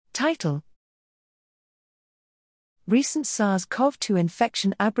Title: Recent SARS-CoV-2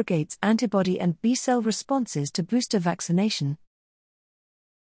 infection abrogates antibody and B-cell responses to booster vaccination.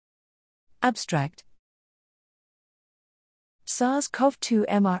 Abstract: SARS-CoV-2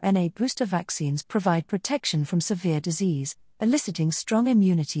 mRNA booster vaccines provide protection from severe disease, eliciting strong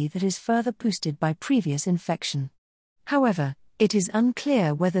immunity that is further boosted by previous infection. However, it is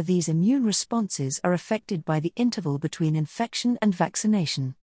unclear whether these immune responses are affected by the interval between infection and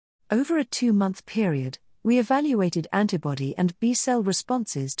vaccination. Over a 2-month period, we evaluated antibody and B-cell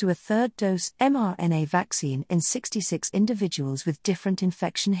responses to a third-dose mRNA vaccine in 66 individuals with different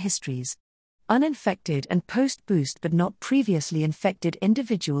infection histories. Uninfected and post-boost but not previously infected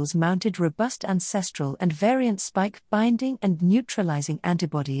individuals mounted robust ancestral and variant spike binding and neutralizing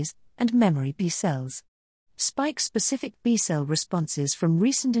antibodies, and memory B cells. Spike-specific B-cell responses from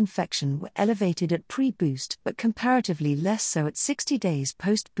recent infection were elevated at pre-boost but comparatively less so at 60 days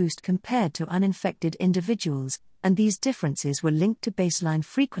post-boost compared to uninfected individuals, and these differences were linked to baseline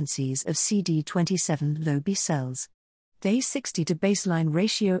frequencies of CD27 low B cells. Day 60 to baseline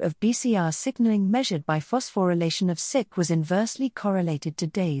ratio of BCR signaling measured by phosphorylation of Syk was inversely correlated to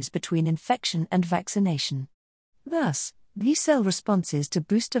days between infection and vaccination. Thus, B-cell responses to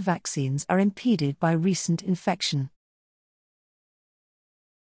booster vaccines are impeded by recent infection.